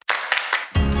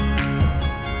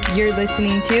You're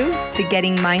listening to the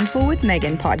Getting Mindful with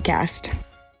Megan podcast.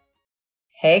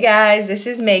 Hey guys, this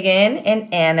is Megan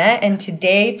and Anna, and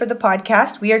today for the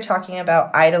podcast, we are talking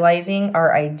about idolizing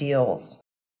our ideals.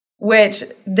 Which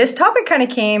this topic kind of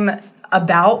came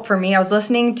about for me. I was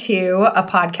listening to a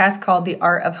podcast called The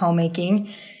Art of Homemaking,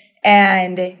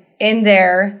 and in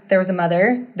there was a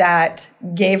mother that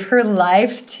gave her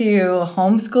life to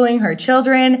homeschooling her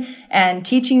children and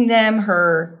teaching them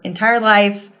her entire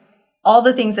life, all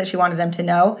the things that she wanted them to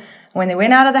know. When they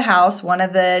went out of the house, one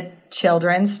of the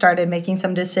children started making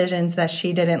some decisions that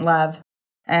she didn't love.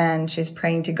 And she's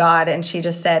praying to God. And she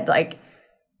just said, like,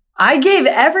 I gave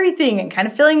everything, and kind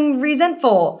of feeling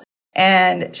resentful.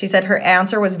 And she said her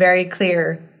answer was very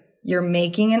clear. You're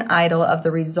making an idol of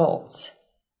the results.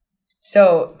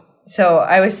 So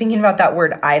I was thinking about that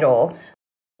word idol.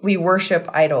 We worship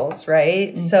idols,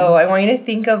 right? Mm-hmm. So I want you to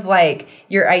think of like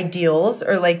your ideals,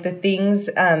 or like the things,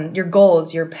 your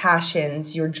goals, your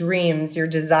passions, your dreams, your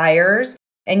desires,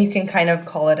 and you can kind of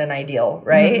call it an ideal,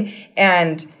 right? Mm-hmm.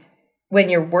 And when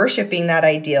you're worshiping that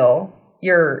ideal,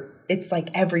 it's like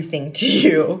everything to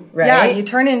you, right? Yeah, you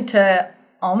turn into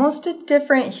almost a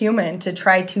different human to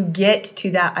try to get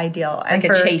to that ideal. Like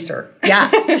a chaser. Yeah,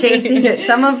 chasing it.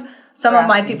 Some of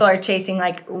my people are chasing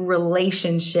like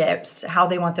relationships, how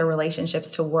they want their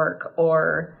relationships to work,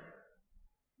 or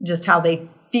just how they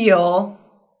feel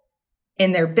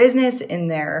in their business, in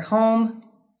their home.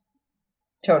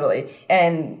 Totally.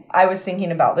 And I was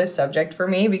thinking about this subject for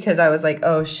me because I was like,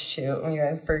 oh shoot, you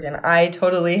guys I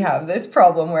totally have this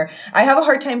problem where I have a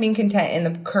hard time being content in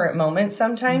the current moment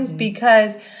sometimes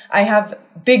because I have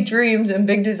big dreams and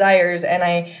big desires, and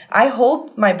I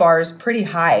hold my bars pretty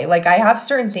high. Like I have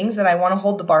certain things that I want to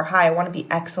hold the bar high. I want to be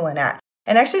excellent at.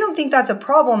 And I actually don't think that's a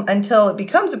problem until it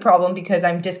becomes a problem because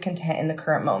I'm discontent in the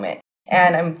current moment,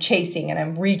 and I'm chasing and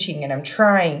I'm reaching and I'm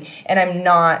trying, and I'm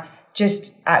not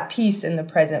just at peace in the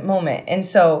present moment. And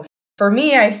so for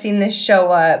me, I've seen this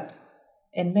show up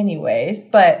in many ways,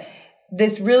 but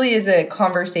this really is a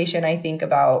conversation, I think,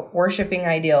 about worshiping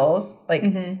ideals, like,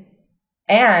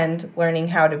 and learning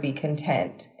how to be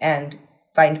content and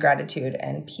find gratitude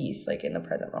and peace, like in the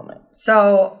present moment.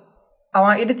 So I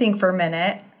want you to think for a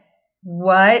minute,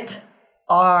 what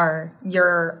are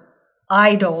your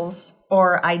idols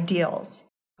or ideals?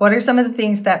 What are some of the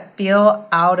things that feel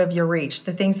out of your reach?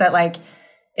 The things that, like,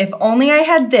 if only I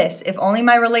had this, if only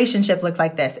my relationship looked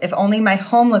like this, if only my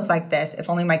home looked like this, if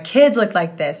only my kids looked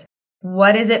like this.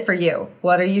 What is it for you?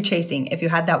 What are you chasing? If you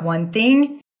had that one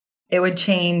thing, it would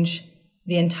change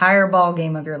the entire ball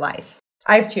game of your life.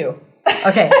 I have two.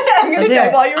 Okay. I'm going to tell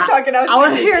you while you were talking. I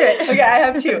want to hear it. Okay, I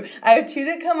have two. I have two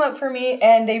that come up for me,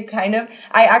 and they've kind of,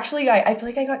 I feel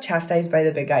like I got chastised by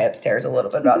the big guy upstairs a little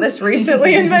bit about this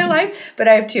recently in my life, but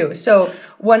I have two. So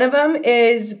one of them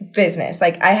is business.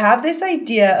 Like I have this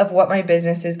idea of what my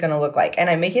business is going to look like, and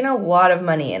I'm making a lot of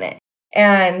money in it.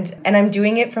 And I'm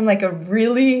doing it from like a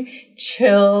really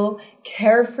chill,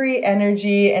 carefree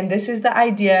energy. And this is the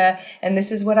idea. And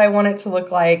this is what I want it to look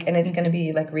like. And it's going to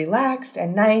be like relaxed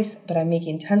and nice, but I'm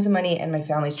making tons of money and my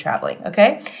family's traveling.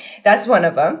 Okay. That's one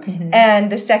of them. Mm-hmm.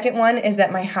 And the second one is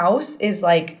that my house is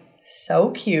like so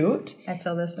cute. I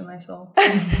feel this in my soul.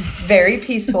 Very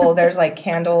peaceful. There's like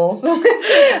candles.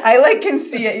 I like can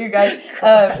see it, you guys.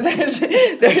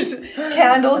 There's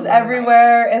candles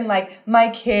everywhere, and like my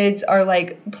kids are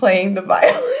like playing the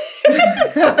violin,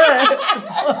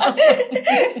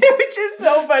 which is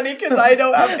so funny because I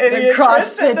don't have any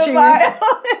interest in the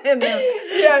violin.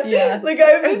 Yeah. Like I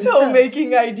have this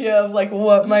homemaking idea of like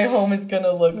what my home is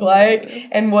gonna look like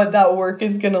and what that work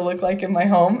is gonna look like in my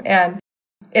home, and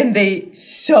they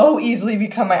so easily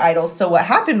become my idols. So what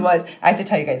happened was, I have to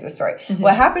tell you guys this story. Mm-hmm.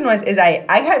 What happened was, is I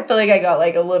feel like I got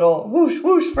like a little whoosh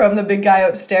whoosh from the big guy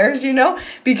upstairs, you know,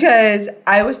 because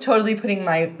I was totally putting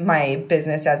my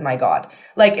business as my God.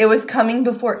 Like it was coming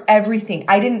before everything.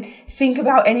 I didn't think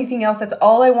about anything else. That's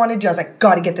all I wanted to do. I was like,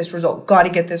 gotta get this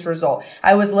result.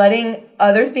 I was letting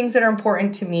other things that are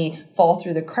important to me fall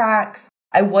through the cracks.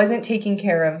 I wasn't taking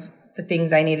care of the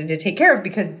things I needed to take care of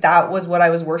because that was what I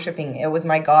was worshiping. It was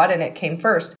my God, and it came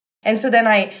first. And so then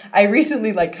I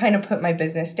recently like kind of put my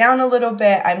business down a little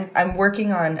bit. I'm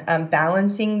working on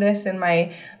balancing this in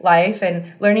my life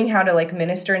and learning how to like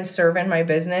minister and serve in my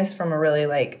business from a really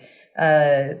like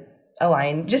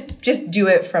aligned, just do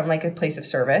it from like a place of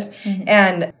service. Mm-hmm.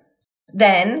 And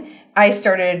then I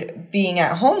started being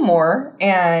at home more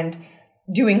and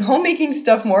doing homemaking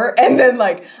stuff more. And then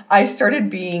like I started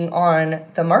being on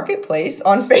the marketplace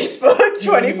on Facebook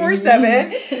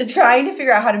 24/7, trying to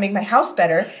figure out how to make my house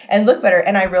better and look better.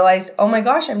 And I realized, oh my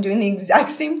gosh, I'm doing the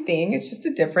exact same thing. It's just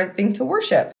a different thing to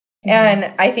worship.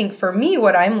 And I think for me,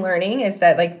 what I'm learning is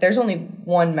that like there's only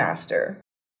one master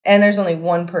and there's only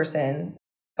one person,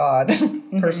 God,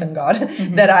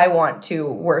 that I want to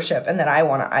worship and that I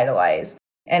want to idolize.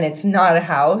 And it's not a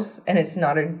house and it's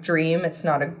not a dream. It's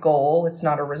not a goal. It's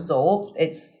not a result.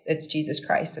 It's Jesus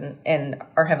Christ and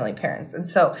our heavenly parents. And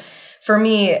so for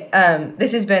me,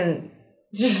 this has been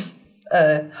just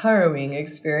a harrowing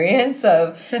experience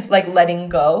of like letting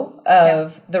go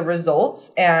of the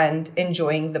results and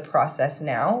enjoying the process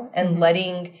now and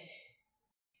letting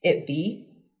it be.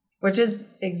 Which is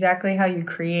exactly how you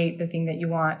create the thing that you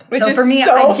want. Which is for me,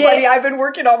 so funny. I've been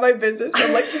working on my business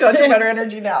with like such a better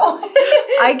energy now.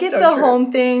 I get the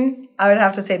home thing. I would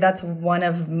have to say that's one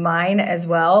of mine as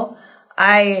well.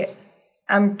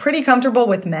 I'm pretty comfortable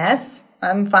with mess.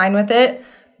 I'm fine with it.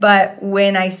 But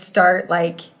when I start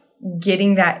like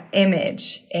getting that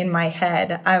image in my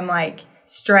head, I'm like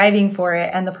striving for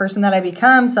it. And the person that I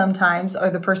become sometimes,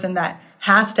 or the person that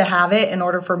has to have it in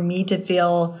order for me to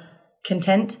feel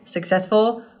content,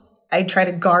 successful, I try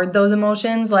to guard those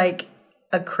emotions like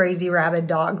a crazy rabid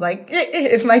dog. Like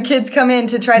if my kids come in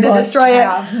to try to destroy it,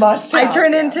 I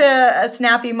turn into a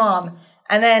snappy mom.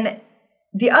 And then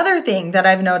the other thing that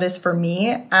I've noticed for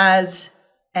me as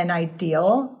an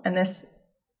ideal, and this,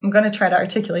 I'm going to try to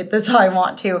articulate this how I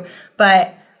want to,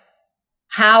 but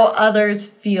how others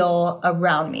feel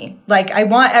around me. Like I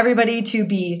want everybody to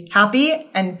be happy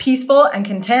and peaceful and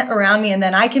content around me, and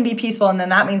then I can be peaceful, and then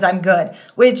that means I'm good,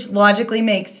 which logically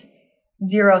makes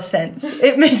zero sense.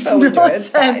 It makes no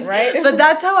sense, fine, right? But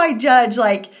that's how I judge,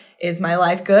 like, is my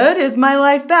life good? Is my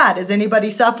life bad? Is anybody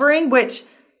suffering? Which,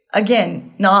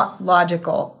 again, not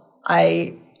logical.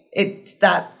 It's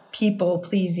that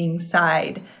people-pleasing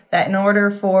side that in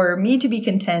order for me to be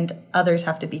content, others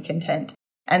have to be content.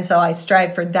 And so I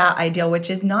strive for that ideal, which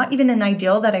is not even an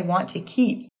ideal that I want to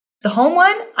keep. The home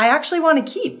one, I actually want to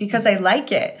keep because I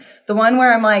like it. The one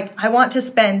where I'm like, I want to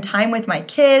spend time with my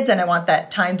kids and I want that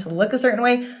time to look a certain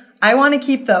way, I want to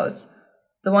keep those.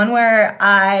 The one where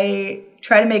I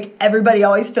try to make everybody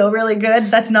always feel really good,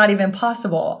 that's not even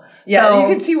possible. Yeah, so,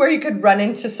 you can see where you could run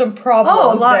into some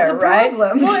problems there, right?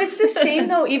 Well, it's the same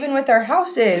though, even with our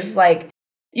houses. Like,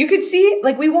 you could see,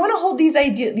 like, we want to hold these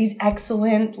these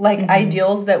excellent, like,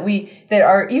 ideals that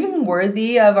are even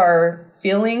worthy of our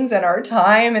feelings and our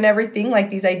time and everything. Like,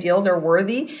 these ideals are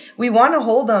worthy. We want to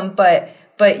hold them, but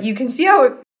you can see how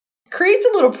it creates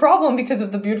a little problem because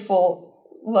of the beautiful,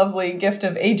 lovely gift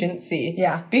of agency.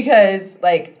 Yeah. Because,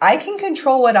 like, I can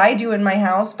control what I do in my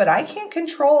house, but I can't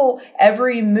control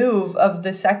every move of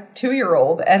the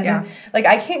 2-year-old. And, like,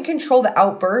 I can't control the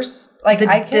outbursts. Like,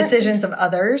 the decisions of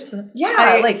others.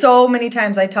 Yeah. Like, so many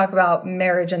times I talk about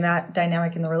marriage and that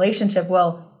dynamic in the relationship.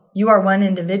 Well, you are one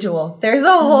individual. There's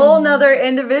a whole nother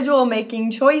individual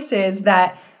making choices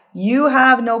that you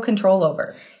have no control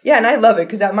over. Yeah, and I love it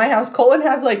because at my house, Colin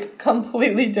has like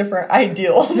completely different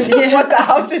ideals of what the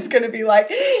house is going to be like.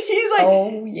 He's like,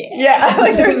 oh yeah. Yeah,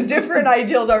 like there's different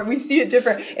ideals. We see it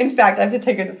different. In fact, I have to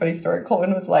take as a funny story.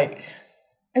 Colin was like,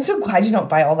 I'm so glad you don't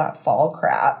buy all that fall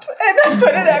crap and then put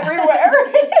it everywhere.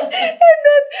 And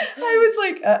then I was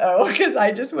like, uh-oh, because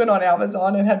I just went on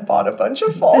Amazon and had bought a bunch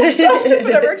of fall stuff to put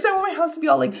everywhere because I want my house to be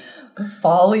all like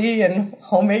fall-y and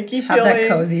homemakey feeling. Have that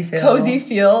cozy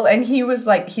feel. And he's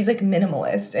like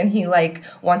minimalist and he like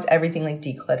wants everything like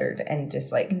decluttered and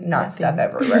just like not stuff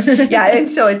everywhere. Yeah, and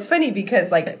so it's funny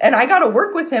because like, and I got to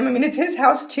work with him. I mean, it's his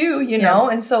house too, you know?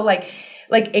 And so like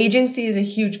agency is a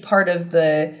huge part of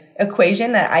the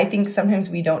equation that I think sometimes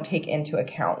we don't take into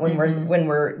account when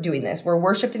we're doing this. We're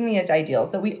worshiping these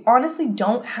ideals that we honestly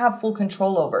don't have full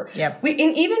control over. Yep. And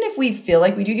even if we feel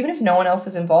like we do, even if no one else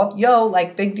is involved,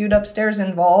 like big dude upstairs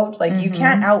involved, like you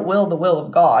can't outwill the will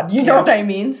of God. You know what I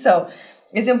mean? So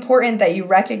it's important that you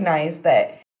recognize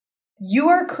that you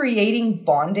are creating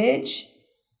bondage.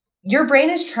 Your brain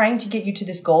is trying to get you to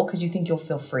this goal because you think you'll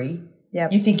feel free.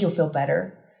 Yep. You think you'll feel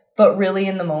better. But really,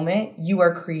 in the moment, you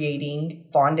are creating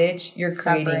bondage. You're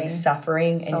creating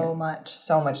suffering. So much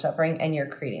suffering. And you're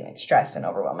creating like stress and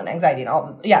overwhelm and anxiety and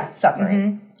all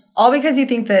suffering. All because you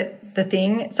think that the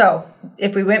thing. So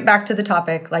if we went back to the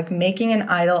topic, like making an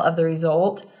idol of the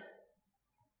result,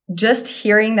 just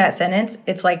hearing that sentence,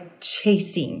 it's like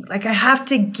chasing. Like I have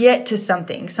to get to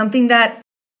something that's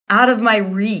out of my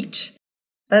reach.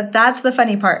 But that's the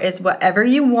funny part is whatever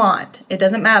you want, it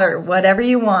doesn't matter. Whatever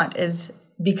you want is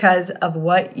because of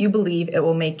what you believe it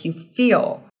will make you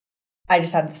feel. I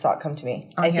just had this thought come to me.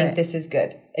 I think this is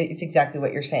good. It's exactly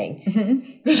what you're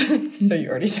saying. So you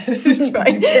already said it. It's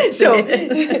fine.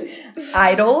 So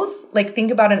idols, like think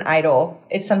about an idol.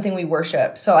 It's something we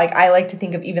worship. So like I like to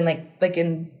think of even like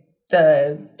in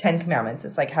the 10 commandments.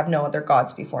 It's like, have no other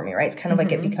gods before me, right? It's kind of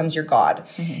like it becomes your God.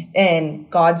 And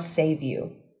God save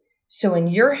you. So in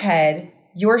your head,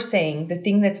 you're saying the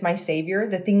thing that's my savior,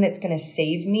 the thing that's going to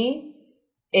save me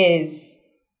is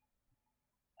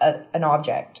an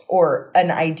object or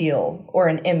an ideal or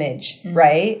an image,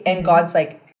 right? And God's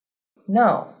like,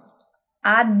 no.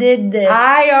 I did this.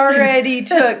 I already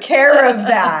took care of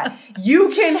that. You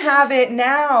can have it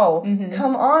now.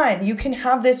 Come on. You can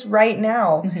have this right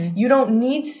now. You don't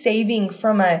need saving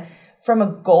from a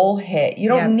goal hit. You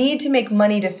don't need to make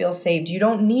money to feel saved. You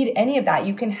don't need any of that.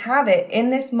 You can have it in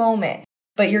this moment,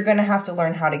 but you're going to have to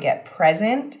learn how to get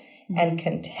present and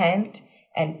content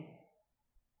and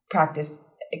practice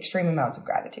extreme amounts of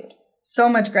gratitude. So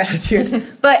much gratitude.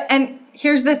 And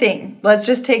here's the thing. Let's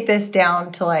just take this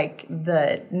down to like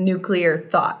the nuclear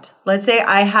thought. Let's say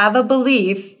I have a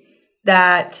belief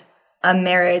that a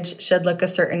marriage should look a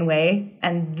certain way,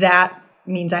 and that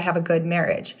means I have a good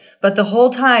marriage. But the whole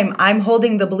time I'm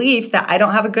holding the belief that I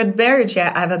don't have a good marriage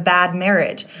yet, I have a bad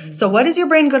marriage. So what is your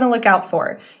brain going to look out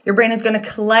for? Your brain is going to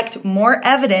collect more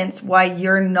evidence why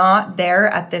you're not there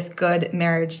at this good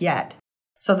marriage yet.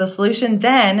 So the solution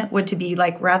then would to be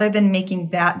like, rather than making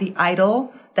that the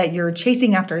idol that you're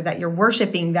chasing after, that you're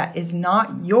worshiping, that is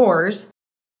not yours,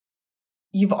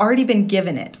 you've already been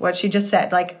given it. What she just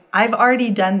said, like, I've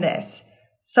already done this.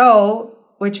 So,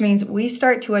 which means we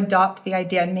start to adopt the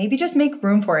idea and maybe just make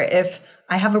room for it. If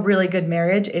I have a really good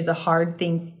marriage is a hard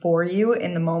thing for you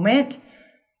in the moment,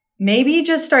 maybe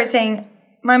just start saying,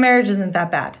 my marriage isn't that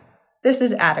bad. This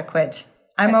is adequate.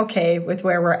 I'm okay with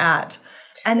where we're at.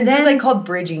 And this then, is like called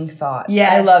bridging thoughts.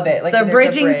 Yes, I love it. Like the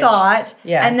bridging thought.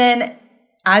 Yeah. And then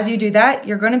as you do that,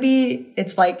 you're going to be,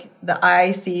 it's like the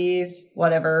eye sees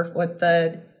whatever, what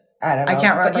the, I don't know. I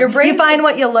can't remember. But your brain, you find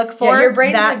what you look for, your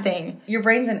brain's that thing. Your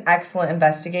brain's an excellent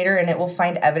investigator, and it will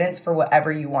find evidence for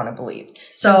whatever you want to believe.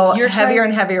 So you're heavier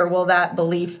and heavier will that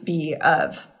belief be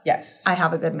of, yes, I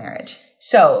have a good marriage.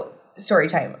 So, story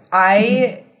time.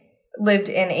 I lived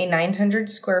in a 900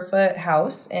 square foot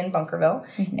house in Bunkerville,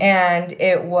 and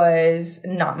it was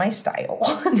not my style.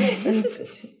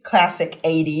 Classic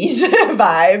 80s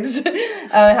vibes.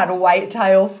 It had a white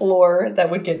tile floor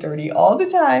that would get dirty all the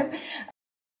time.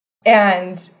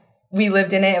 And we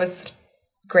lived in it. It was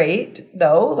great,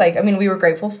 though. Like, I mean, we were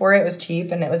grateful for it. It was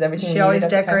cheap, and it was everything. She always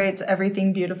decorates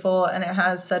everything beautiful, and it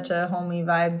has such a homey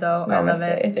vibe, though. Namaste. I love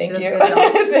it. Thank you.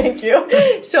 Thank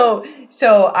you.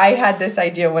 So I had this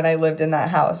idea when I lived in that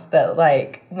house that,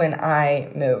 like, when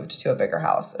I moved to a bigger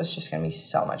house, it was just going to be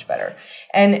so much better.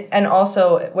 And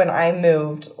also, when I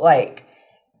moved, like,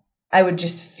 I would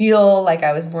just feel like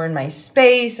I was more in my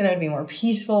space and it would be more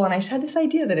peaceful. And I just had this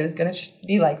idea that it was going to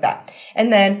be like that.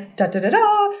 And then,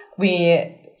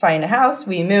 we find a house,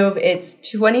 we move. It's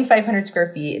 2,500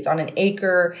 square feet. It's on an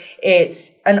acre.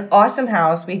 It's an awesome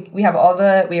house. We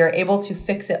are able to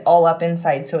fix it all up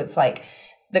inside. So it's like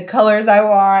the colors I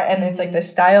want, and it's like the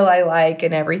style I like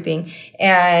and everything.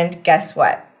 And guess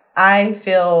what? I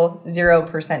feel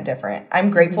 0% different. I'm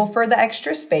grateful for the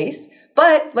extra space.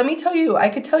 But let me tell you, I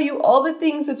could tell you all the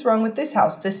things that's wrong with this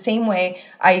house the same way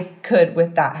I could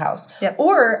with that house. Yep.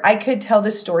 Or I could tell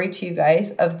the story to you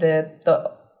guys of the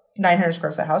 900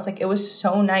 square foot house. Like, it was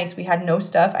so nice. We had no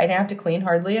stuff. I didn't have to clean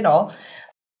hardly at all.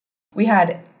 We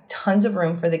had tons of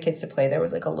room for the kids to play. There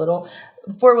was like a little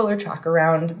 4-wheeler track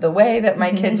around the way that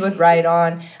my kids would ride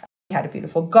on. We had a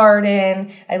beautiful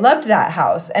garden. I loved that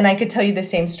house. And I could tell you the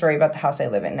same story about the house I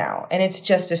live in now. And it's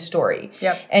just a story.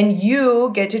 Yep. And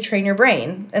you get to train your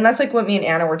brain. And that's like what me and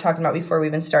Anna were talking about before we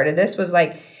even started this, was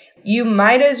like, you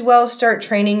might as well start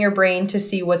training your brain to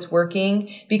see what's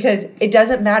working, because it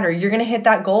doesn't matter. You're going to hit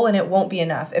that goal and it won't be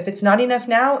enough. If it's not enough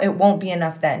now, it won't be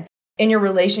enough then. In your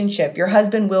relationship, your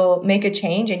husband will make a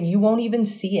change and you won't even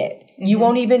see it. You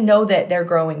won't even know that they're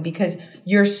growing, because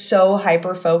you're so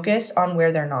hyper focused on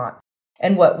where they're not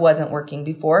and what wasn't working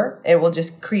before. It will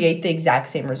just create the exact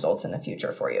same results in the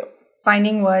future for you.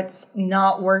 Finding what's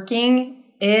not working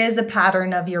is a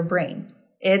pattern of your brain.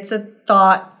 It's a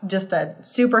thought, just a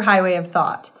super highway of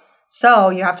thought.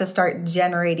 So you have to start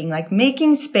generating, like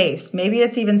making space. Maybe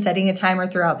it's even setting a timer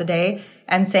throughout the day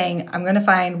and saying, I'm going to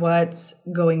find what's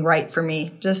going right for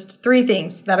me. Just 3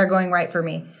 things that are going right for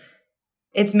me.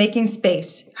 It's making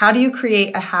space. How do you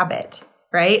create a habit,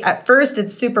 right? At first,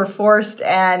 it's super forced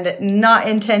and not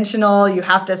intentional. You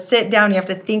have to sit down. You have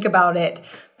to think about it.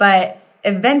 But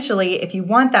eventually, if you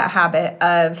want that habit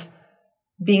of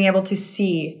being able to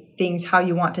see things how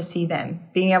you want to see them,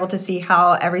 being able to see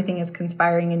how everything is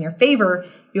conspiring in your favor,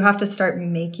 you have to start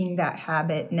making that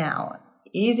habit now.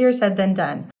 Easier said than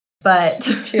done. But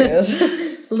Cheers.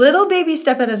 Little baby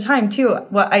step at a time too.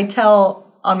 What I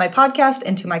tell on my podcast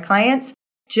and to my clients,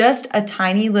 just a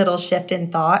tiny little shift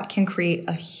in thought can create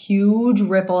a huge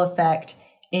ripple effect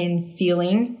in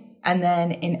feeling and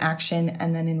then in action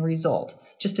and then in result.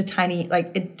 Just a tiny,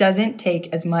 like, it doesn't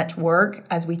take as much work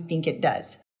as we think it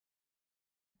does.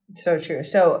 So true.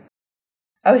 So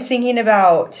I was thinking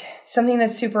about something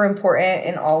that's super important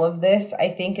in all of this, I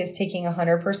think, is taking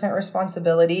 100%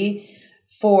 responsibility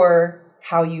for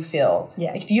how you feel.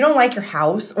 Yes. If you don't like your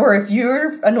house, or if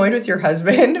you're annoyed with your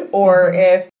husband, or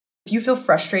if you feel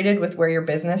frustrated with where your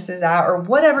business is at, or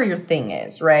whatever your thing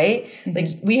is, right? Mm-hmm.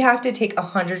 Like, we have to take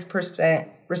 100%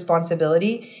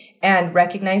 responsibility and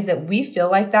recognize that we feel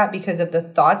like that because of the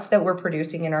thoughts that we're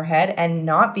producing in our head and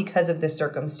not because of the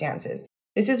circumstances.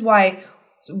 This is why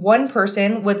one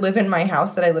person would live in my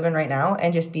house that I live in right now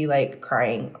and just be like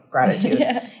crying gratitude.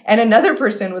 Yeah. And another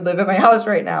person would live in my house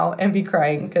right now and be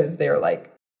crying because they're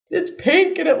like, it's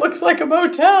pink and it looks like a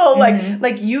motel. Mm-hmm.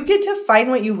 Like you get to find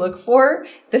what you look for.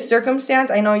 The circumstance,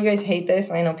 I know you guys hate this.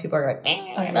 And I know people are like,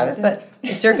 about it, but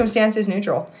the circumstance is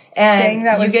neutral. And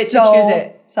that you get to choose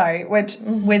it. Sorry, which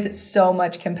with so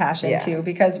much compassion too,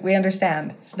 because we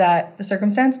understand that the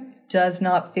circumstance does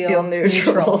not feel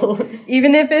neutral.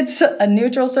 Even if it's a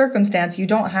neutral circumstance, you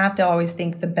don't have to always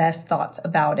think the best thoughts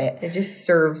about it. It just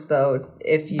serves, though,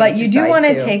 if you But you do want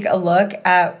to take a look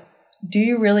at, do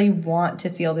you really want to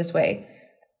feel this way?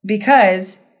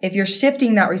 Because if you're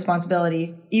shifting that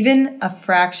responsibility, even a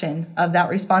fraction of that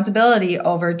responsibility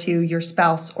over to your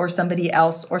spouse or somebody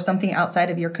else or something outside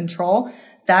of your control,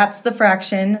 that's the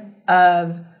fraction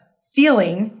of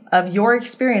feeling of your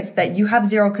experience that you have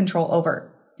zero control over.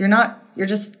 You're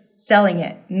just selling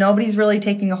it. Nobody's really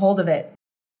taking a hold of it.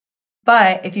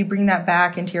 But if you bring that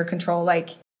back into your control,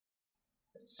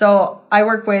 so I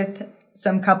work with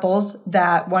some couples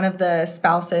that one of the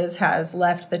spouses has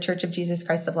left the Church of Jesus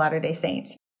Christ of Latter-day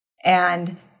Saints.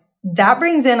 And that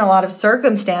brings in a lot of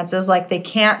circumstances, like they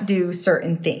can't do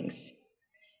certain things.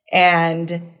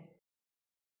 And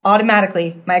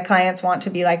automatically, my clients want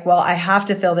to be like, well, I have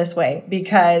to feel this way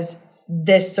because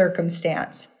this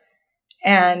circumstance.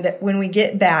 And when we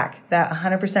get back that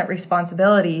 100%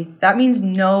 responsibility, that means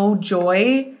no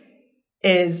joy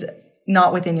is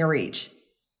not within your reach.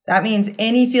 That means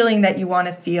any feeling that you want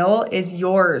to feel is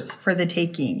yours for the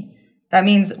taking. That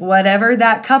means whatever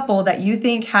that couple that you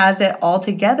think has it all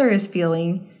together is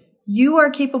feeling, you are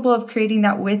capable of creating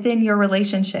that within your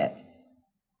relationship.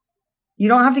 You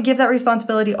don't have to give that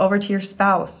responsibility over to your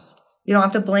spouse. You don't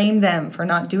have to blame them for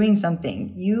not doing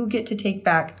something. You get to take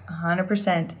back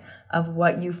 100% of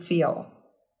what you feel.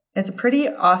 It's a pretty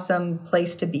awesome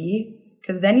place to be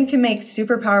because then you can make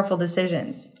super powerful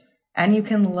decisions and you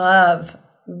can love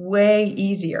way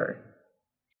easier.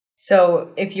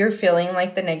 So if you're feeling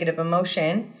like the negative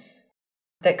emotion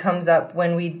that comes up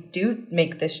when we do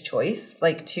make this choice,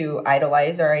 like to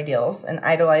idolize our ideals and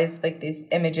idolize like these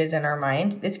images in our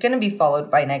mind, it's going to be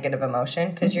followed by negative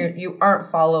emotion because you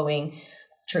aren't following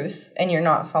truth and you're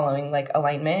not following like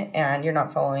alignment and you're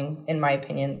not following, in my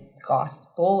opinion,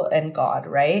 gospel and God,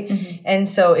 right? Mm-hmm. And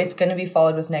so it's going to be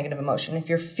followed with negative emotion. If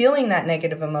you're feeling that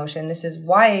negative emotion, this is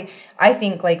why I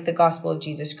think like the gospel of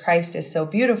Jesus Christ is so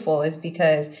beautiful, is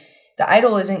because the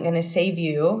idol isn't going to save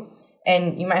you.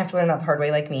 And you might have to learn that the hard way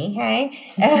like me,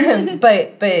 hey?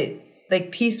 But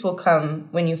like peace will come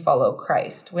when you follow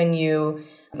Christ, when you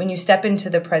step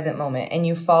into the present moment and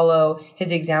you follow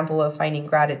his example of finding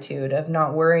gratitude, of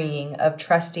not worrying, of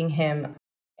trusting him.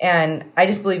 And I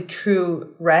just believe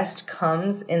true rest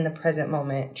comes in the present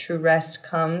moment. True rest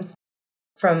comes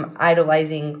from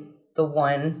idolizing the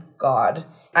one God.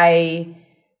 I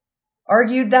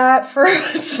argued that for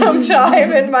some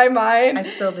time in my mind. I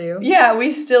still do. Yeah,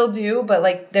 we still do. But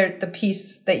like the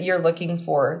peace that you're looking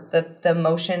for, the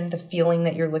emotion, the feeling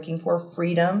that you're looking for,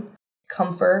 freedom,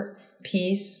 comfort,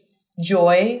 peace,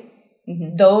 joy,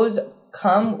 those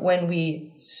come when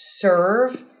we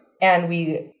serve and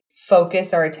we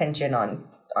focus our attention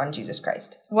on Jesus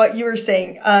Christ. What you were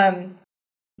saying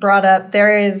brought up,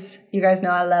 there is, you guys know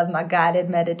I love my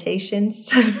guided meditations.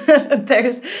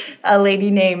 There's a lady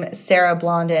named Sarah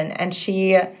Blondin, and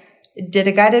she did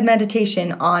a guided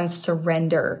meditation on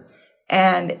surrender.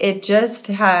 And it just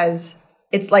has,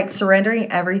 it's like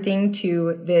surrendering everything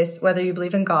to this, whether you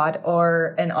believe in God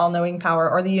or an all-knowing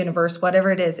power or the universe, whatever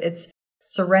it is, it's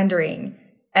surrendering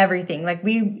everything. Like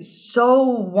we so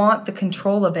want the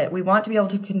control of it. We want to be able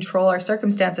to control our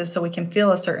circumstances so we can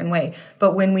feel a certain way.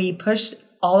 But when we push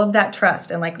all of that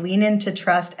trust and like lean into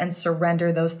trust and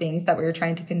surrender those things that we were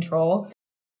trying to control,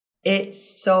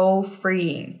 It's so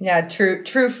freeing. Yeah,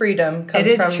 true freedom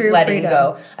comes from letting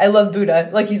go. I love Buddha.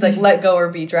 Like, he's like, let go or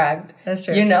be dragged. That's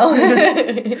true. You know?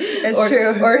 It's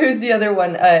true. Or who's the other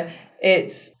one?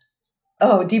 It's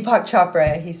Deepak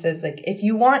Chopra. He says, like, if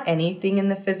you want anything in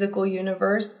the physical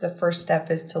universe, the first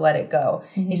step is to let it go.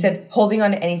 Mm-hmm. He said, holding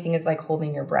on to anything is like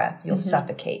holding your breath. You'll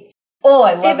suffocate. Oh,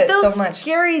 I love it so much. It feels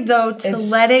scary, though, to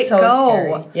let it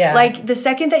go. Scary. Yeah. Like, the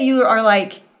second that you are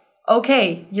like,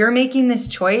 okay, you're making this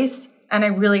choice and I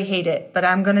really hate it, but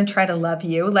I'm going to try to love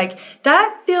you. Like,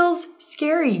 that feels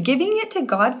scary. Giving it to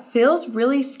God feels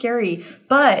really scary.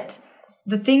 But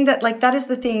the thing that, like, that is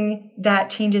the thing that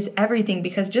changes everything.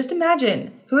 Because just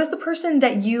imagine, who is the person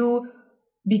that you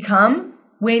become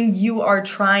when you are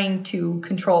trying to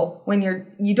control, when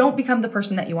you don't become the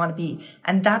person that you want to be.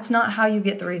 And that's not how you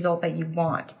get the result that you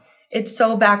want. It's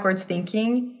so backwards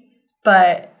thinking,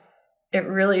 but it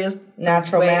really is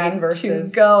natural man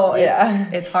versus to go.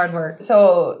 It's hard work.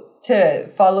 So to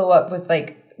follow up with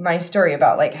like my story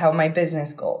about like how my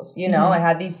business goals, you know, I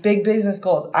had these big business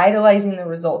goals, idolizing the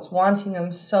results, wanting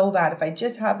them so bad. If I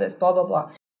just have this, blah, blah,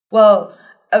 blah. Well,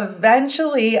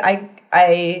 eventually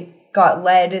I got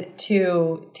led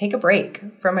to take a break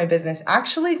from my business,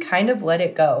 actually kind of let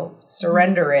it go,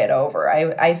 surrender it over.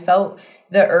 I felt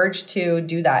the urge to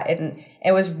do that. And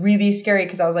it was really scary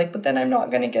because I was like, but then I'm not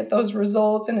going to get those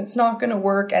results and it's not going to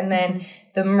work. And then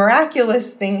the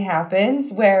miraculous thing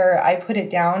happens where I put it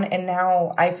down and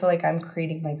now I feel like I'm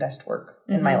creating my best work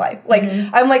in my life. Like,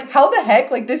 I'm like, how the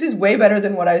heck? Like, this is way better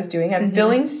than what I was doing. I'm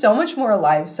feeling so much more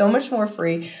alive, so much more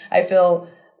free. I feel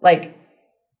like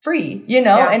free, you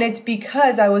know? And it's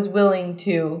because I was willing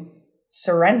to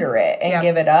surrender it and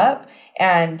give it up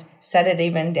and set it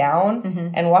even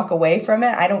down and walk away from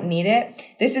it. I don't need it.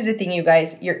 This is the thing, you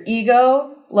guys. Your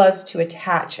ego loves to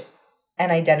attach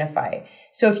and identify.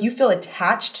 So if you feel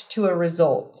attached to a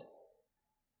result,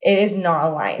 it is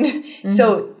not aligned.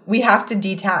 So we have to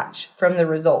detach from the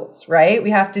results, right?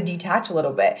 We have to detach a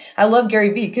little bit. I love Gary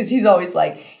Vee because he's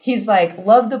like,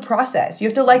 love the process. You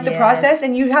have to like the process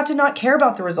and you have to not care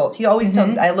about the results. He always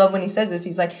tells, I love when he says this.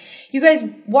 He's like, you guys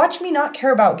watch me not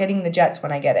care about getting the jets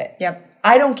when I get it.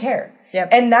 I don't care.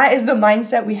 And that is the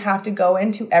mindset we have to go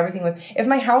into everything with. If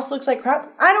my house looks like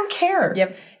crap, I don't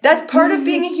care. That's part of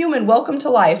being a human. Welcome to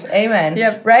life.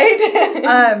 Amen.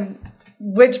 Right?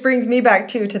 Which brings me back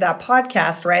to that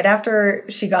podcast right after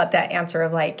she got that answer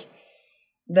of like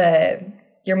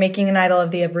you're making an idol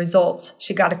of the results.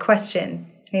 She got a question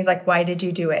and he's like, why did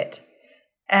you do it?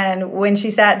 And when she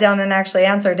sat down and actually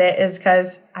answered it is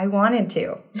because I wanted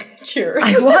to. Cheers.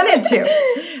 I wanted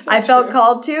to. I felt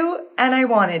called to and I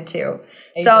wanted to.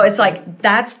 Exactly. So it's like,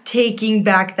 that's taking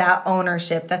back that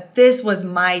ownership that this was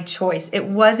my choice. It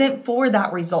wasn't for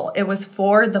that result. It was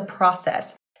for the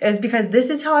process. It was because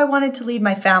this is how I wanted to lead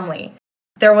my family.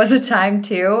 There was a time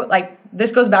too, like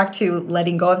this goes back to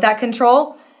letting go of that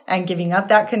control and giving up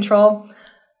that control.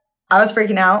 I was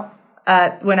freaking out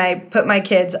when I put my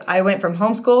kids, I went from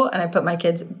homeschool and I put my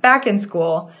kids back in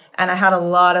school and I had a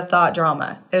lot of thought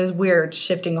drama. It was weird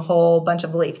shifting a whole bunch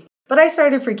of beliefs. But I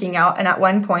started freaking out. And at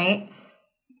one point,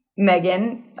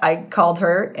 Megan, I called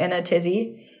her in a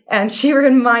tizzy. And she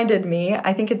reminded me,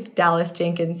 I think it's Dallas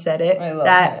Jenkins said it,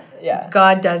 that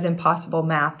God does impossible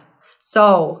math.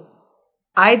 So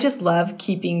I just love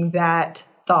keeping that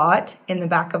thought in the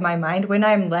back of my mind when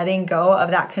I'm letting go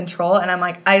of that control. And I'm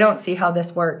like, I don't see how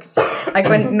this works. Like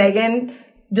when Megan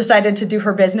decided to do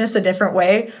her business a different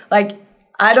way, like,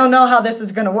 I don't know how this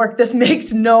is going to work. This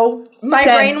makes no sense. My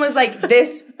brain was like,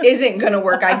 this isn't going to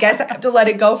work. I guess I have to let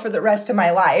it go for the rest of my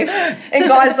life. And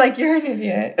God's like, you're an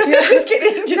idiot. Just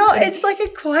kidding. It's like a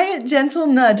quiet, gentle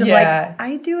nudge of like,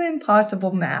 I do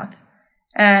impossible math.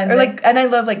 And I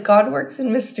love like God works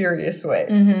in mysterious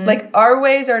ways. Like our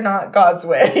ways are not God's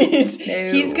ways.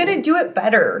 No. He's going to do it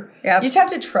better. You just have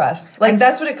to trust. Like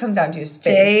that's what it comes down to is faith.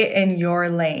 Stay in your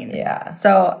lane.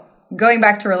 So going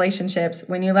back to relationships,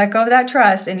 when you let go of that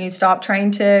trust and you stop trying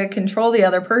to control the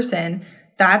other person,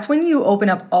 that's when you open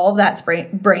up all of that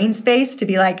brain space to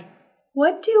be like,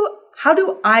 how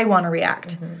do I want to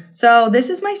react? So this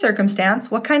is my circumstance.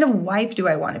 What kind of wife do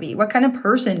I want to be? What kind of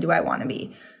person do I want to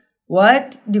be?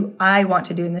 What do I want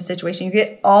to do in this situation? You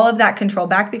get all of that control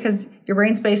back because your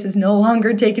brain space is no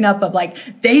longer taken up of like,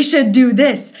 they should do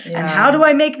this. And how do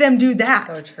I make them do that?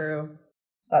 So true.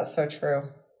 That's so true.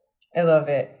 I love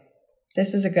it.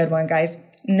 This is a good one, guys.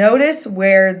 Notice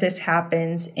where this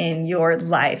happens in your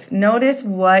life. Notice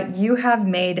what you have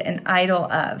made an idol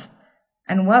of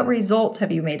and what results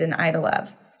have you made an idol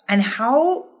of. And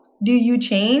how do you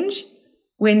change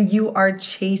when you are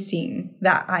chasing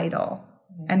that idol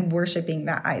and worshiping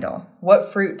that idol?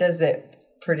 What fruit does it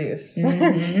produce.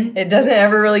 It doesn't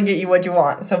ever really get you what you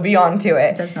want. So be on to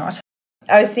it. It does not.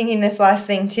 I was thinking this last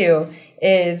thing too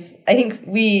is I think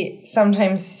we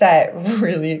sometimes set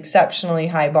really exceptionally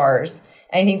high bars.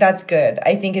 I think that's good.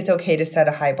 I think it's okay to set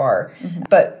a high bar,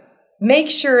 but make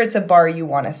sure it's a bar you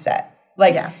want to set.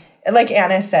 Like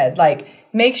Anna said, like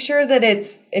make sure that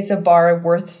it's a bar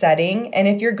worth setting. And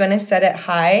if you're going to set it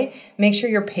high, make sure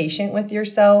you're patient with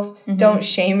yourself. Don't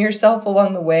shame yourself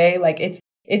along the way. Like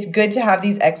it's good to have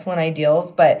these excellent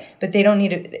ideals, but they don't need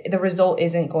to, the result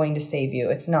isn't going to save you.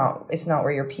 It's not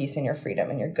where your peace and your freedom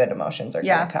and your good emotions are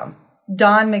going to come.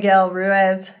 Don Miguel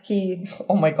Ruiz, he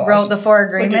wrote the 4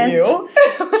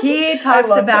 Agreements. He talks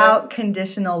about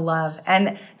conditional love.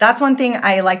 And that's one thing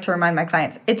I like to remind my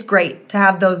clients. It's great to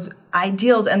have those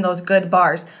ideals and those good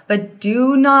bars, but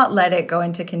do not let it go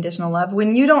into conditional love.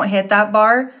 When you don't hit that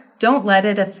bar, don't let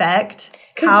it affect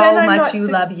how much you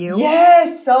love you.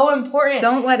 Yes, so important.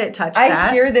 Don't let it touch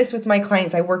that. I hear this with my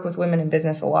clients. I work with women in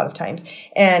business a lot of times.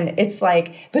 And it's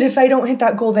like, but if I don't hit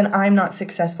that goal, then I'm not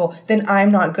successful. Then I'm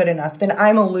not good enough. Then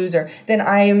I'm a loser. Then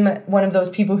I'm one of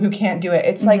those people who can't do it.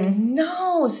 It's like,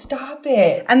 no, stop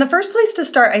it. And the first place to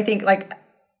start, I think, like,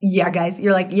 yeah, guys,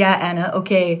 you're like, yeah, Anna,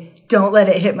 okay, don't let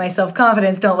it hit my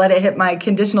self-confidence. Don't let it hit my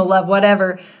conditional love,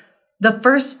 whatever. The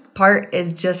first part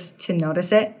is just to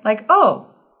notice it. Like, oh,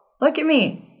 look at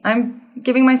me. I'm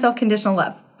giving myself conditional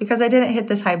love because I didn't hit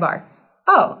this high bar.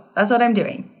 Oh, that's what I'm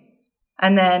doing.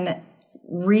 And then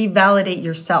revalidate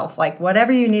yourself, like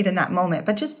whatever you need in that moment.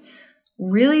 But just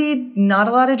really not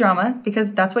a lot of drama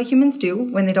because that's what humans do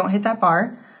when they don't hit that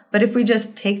bar. But if we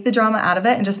just take the drama out of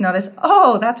it and just notice,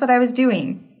 oh, that's what I was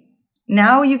doing.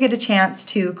 Now you get a chance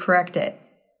to correct it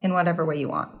in whatever way you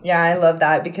want. Yeah, I love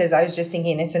that because I was just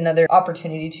thinking it's another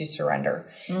opportunity to surrender.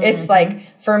 It's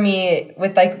like, for me,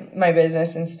 with like my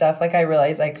business and stuff, like I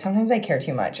realize like sometimes I care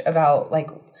too much about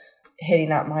like hitting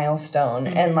that milestone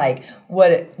and like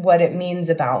what it means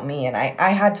about me. And I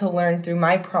had to learn through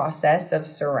my process of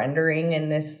surrendering in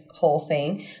this whole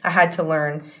thing, I had to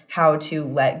learn how to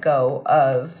let go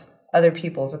of other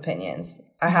people's opinions.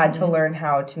 I had to learn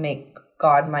how to make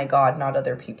God my God, not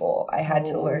other people. I had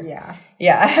to learn.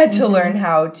 I had to learn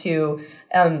how to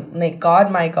make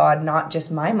God my God, not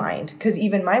just my mind. Because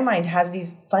even my mind has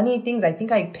these funny things I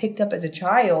think I picked up as a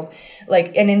child,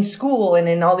 like, and in school and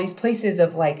in all these places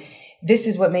of like, this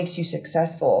is what makes you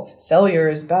successful. Failure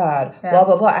is bad. Blah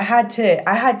blah blah. I had to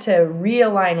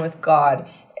realign with God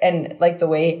and like the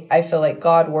way I feel like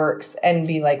God works and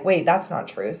be like, wait, that's not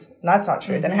truth. That's not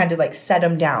truth. And I had to like set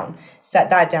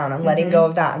that down. I'm letting go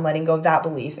of that. I'm letting go of that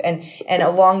belief. And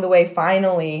along the way,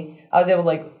 finally, I was able to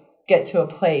like get to a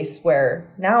place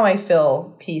where now I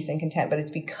feel peace and content, but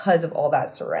it's because of all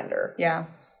that surrender. Yeah.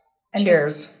 And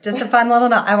cheers. Just a fun little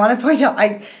note. I want to point out,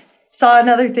 I saw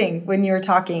another thing when you were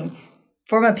talking.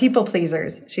 From a people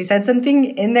pleasers, she said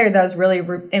something in there that was really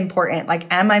important.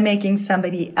 Like, am I making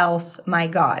somebody else my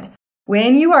God?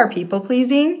 When you are people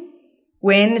pleasing,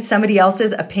 when somebody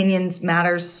else's opinions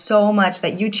matters so much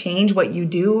that you change what you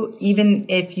do, even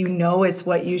if you know it's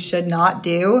what you should not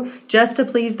do, just to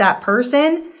please that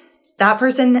person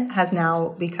has now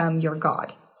become your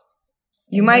God.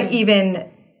 You might even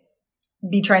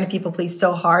be trying to people please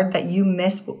so hard that you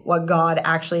miss what God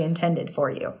actually intended for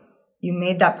you. You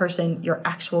made that person your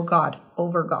actual God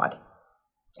over God.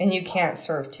 And you can't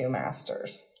serve two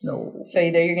masters. No. So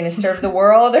either you're going to serve the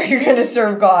world or you're going to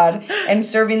serve God. And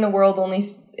serving the world only,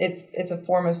 it's a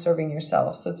form of serving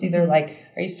yourself. So it's either like,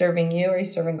 are you serving you or are you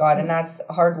serving God? And that's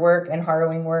hard work and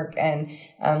harrowing work. And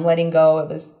letting go of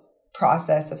this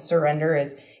process of surrender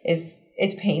is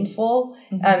it's painful.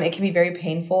 It can be very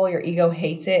painful. Your ego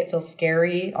hates it. It feels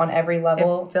scary on every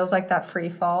level. It feels like that free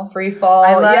fall.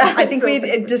 I think we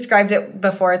described it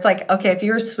before. It's like, okay, if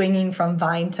you were swinging from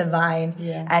vine to vine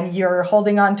and you're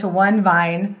holding on to one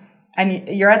vine and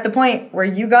you're at the point where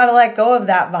you got to let go of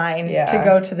that vine to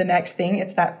go to the next thing.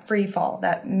 It's that free fall,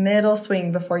 that middle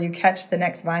swing before you catch the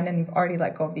next vine and you've already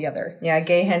let go of the other. Yeah,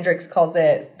 Gay Hendricks calls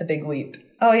it the big leap.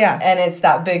 Oh, yeah. And it's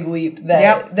that big leap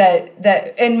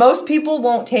that and most people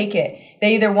won't take it.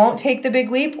 They either won't take the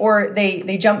big leap or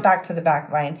they jump back to the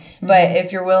back vine. But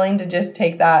if you're willing to just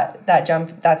take that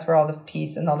jump, that's where all the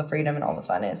peace and all the freedom and all the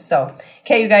fun is. So,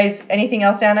 okay, you guys, anything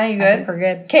else, Anna? You good? I think we're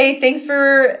good. Okay, thanks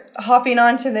for hopping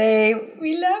on today.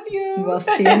 We love you. We'll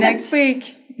see you next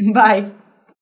week. Bye.